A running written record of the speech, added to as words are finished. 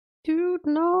Dude,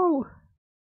 no!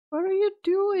 What are you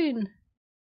doing?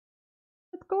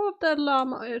 Let go of that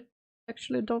llama.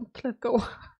 Actually, don't let go.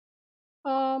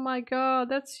 Oh my god,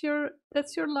 that's your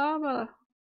llama.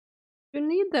 You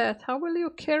need that. How will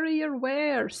you carry your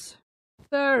wares,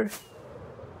 sir?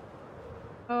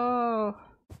 Oh.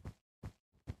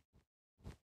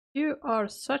 You are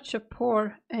such a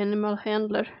poor animal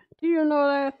handler. Do you know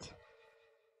that?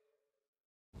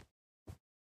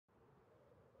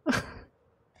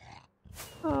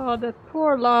 Oh, that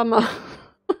poor llama.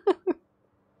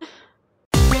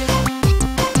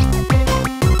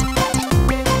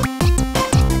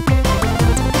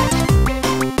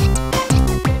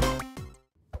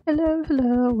 Hello,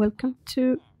 hello, welcome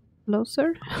to... Hello,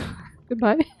 sir.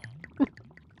 Goodbye.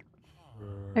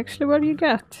 Actually, what do you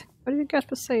got? What do you got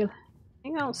for sale?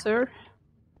 Hang on, sir.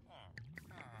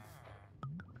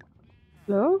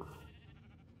 Hello?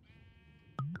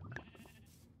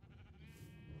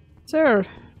 Sir,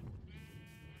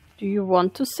 do you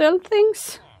want to sell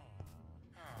things?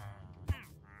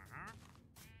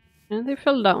 And they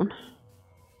fell down.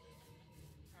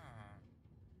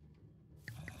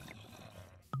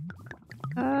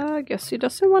 I guess he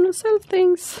doesn't want to sell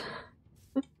things.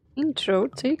 Intro,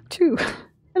 take 2.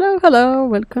 Hello, hello,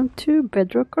 welcome to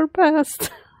Bedrock or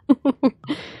Past.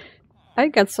 I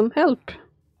got some help.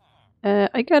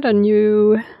 I got a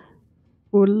new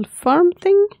wool farm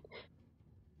thing.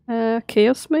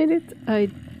 Chaos made it. I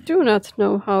do not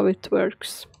know how it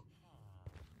works.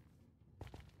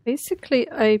 Basically,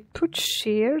 I put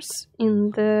shears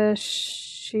in the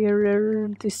shearer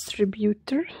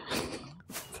distributor.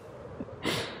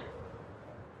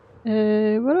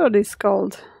 What are these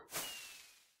called?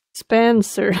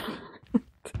 Spencer.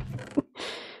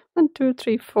 1, 2,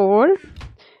 3, 4.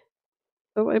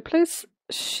 So I place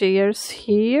shears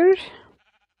here.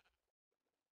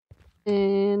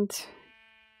 And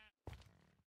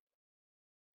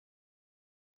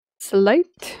it's a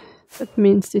light. That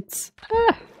means it's...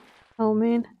 oh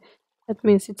man. That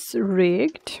means it's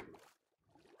rigged.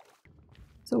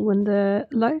 So when the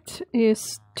light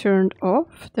is turned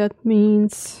off, that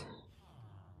means...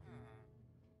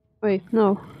 Wait,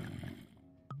 no.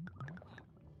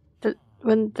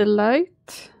 When the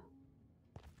light...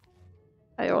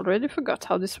 I already forgot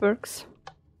how this works.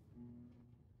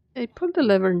 I pull the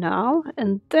lever now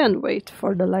and then wait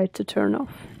for the light to turn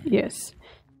off. Yes.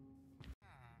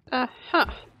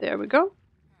 Aha! There we go.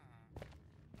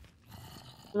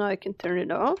 Now I can turn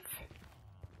it off.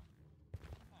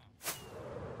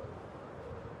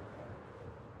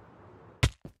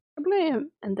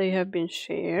 And they have been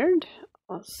shared.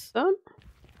 Awesome.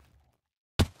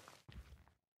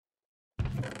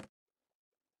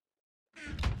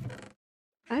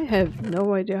 I have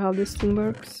no idea how this thing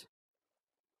works.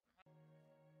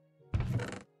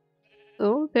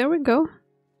 So there we go.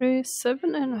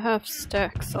 7.5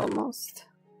 stacks almost.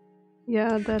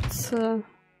 Yeah, that's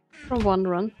from one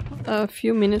run. A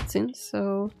few minutes in,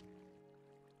 so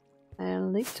I'll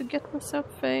need to get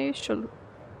myself a shoulder.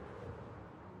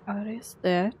 What is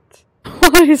that?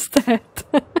 What is that?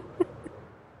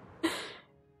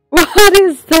 What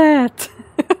is that?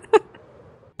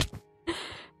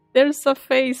 There's a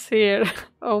face here.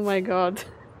 Oh my god.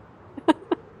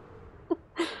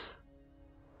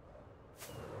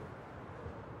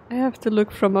 I have to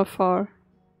look from afar.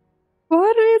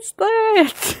 What is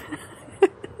that?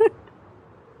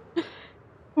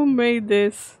 Who made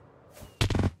this?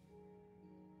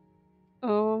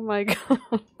 Oh my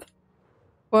god.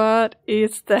 What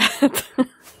is that?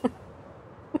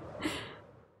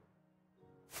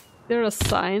 There a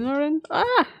sign or anything?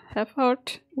 Ah!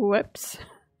 Half-heart webs.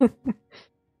 I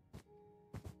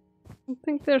don't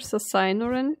think there's a sign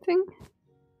or anything.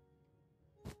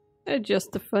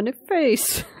 Just a funny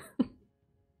face.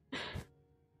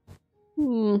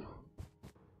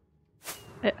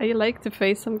 I like the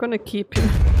face, I'm gonna keep him.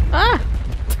 Ah!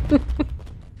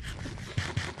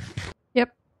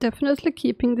 Yep, definitely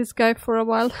keeping this guy for a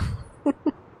while.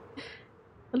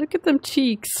 Look at them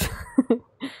cheeks.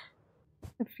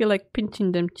 I feel like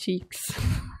pinching them cheeks.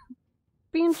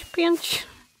 Pinch, pinch.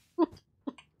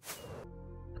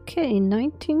 Okay,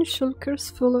 19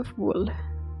 shulkers full of wool.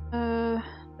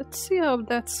 Let's see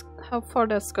how far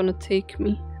that's gonna take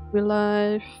me. Will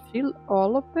I fill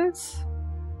all of this?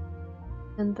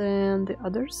 And then the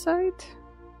other side?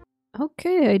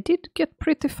 Okay, I did get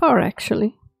pretty far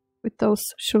actually with those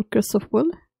shulkers of wool.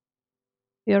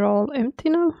 They're all empty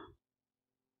now.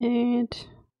 And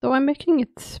so I'm making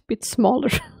it a bit smaller.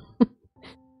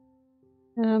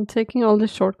 And I'm taking all the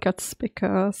shortcuts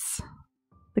because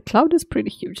the cloud is pretty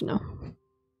huge now.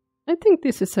 I think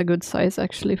this is a good size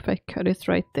actually if I cut it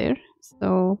right there.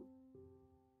 So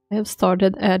I have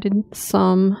started adding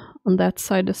some on that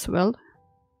side as well.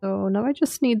 So now I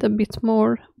just need a bit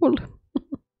more wool.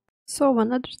 So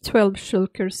another 12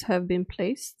 shulkers have been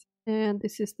placed, and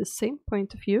this is the same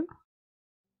point of view.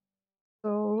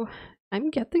 So I'm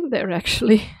getting there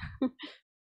actually.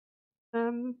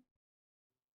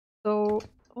 So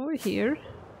over here,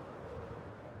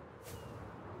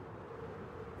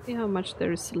 see how much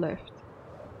there is left.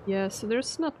 Yeah, so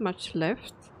there's not much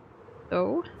left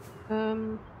though.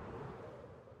 Can't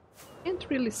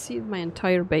really see my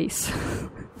entire base.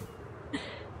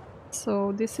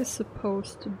 So this is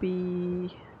supposed to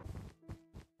be,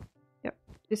 yep,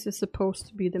 this is supposed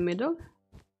to be the middle.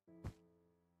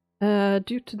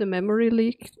 Due to the memory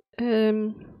leak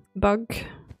bug,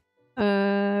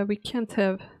 we can't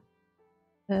have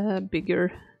a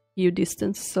bigger view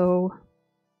distance, so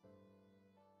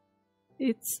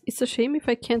it's a shame if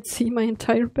I can't see my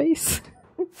entire base.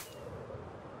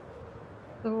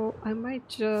 So I might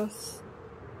just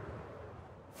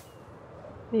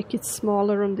make it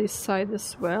smaller on this side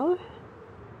as well.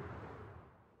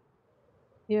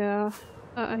 Yeah,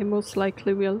 I most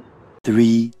likely will.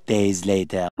 3 days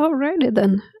later. Alrighty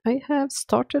then, I have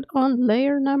started on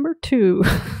layer number 2.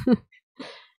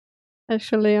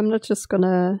 Actually, I'm not just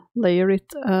gonna layer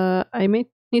it. I may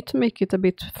need to make it a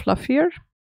bit fluffier.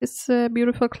 It's a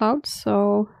beautiful cloud,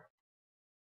 so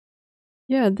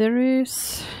yeah, there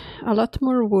is a lot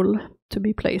more wool to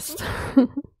be placed.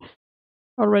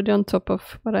 Already on top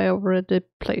of what I already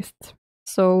placed.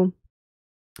 So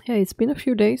yeah, it's been a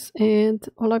few days and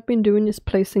all I've been doing is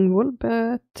placing wool,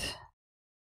 but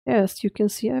yes, you can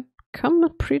see I've come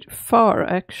pretty far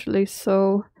actually,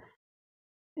 so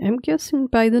I'm guessing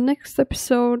by the next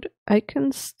episode I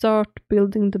can start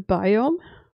building the biome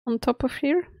on top of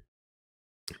here.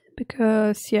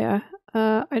 Because yeah,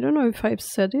 I don't know if I've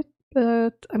said it,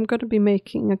 but I'm gonna be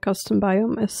making a custom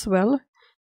biome as well.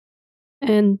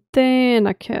 And then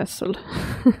a castle.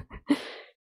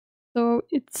 So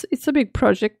it's a big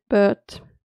project, but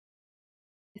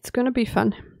it's gonna be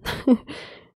fun.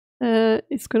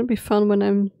 It's gonna be fun when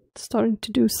I'm starting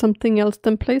to do something else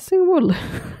than placing wool.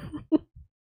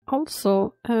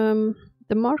 Also,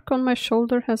 the mark on my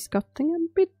shoulder has gotten a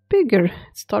bit bigger.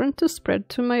 It's starting to spread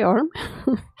to my arm.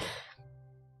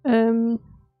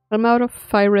 I'm out of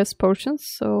 5 res potions,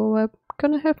 so I'm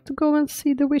gonna have to go and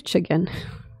see the witch again.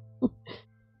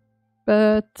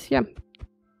 But yeah,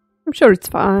 I'm sure it's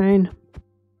fine.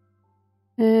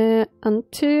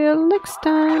 Until next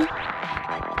time.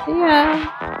 Yeah.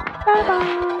 Bye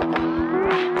bye.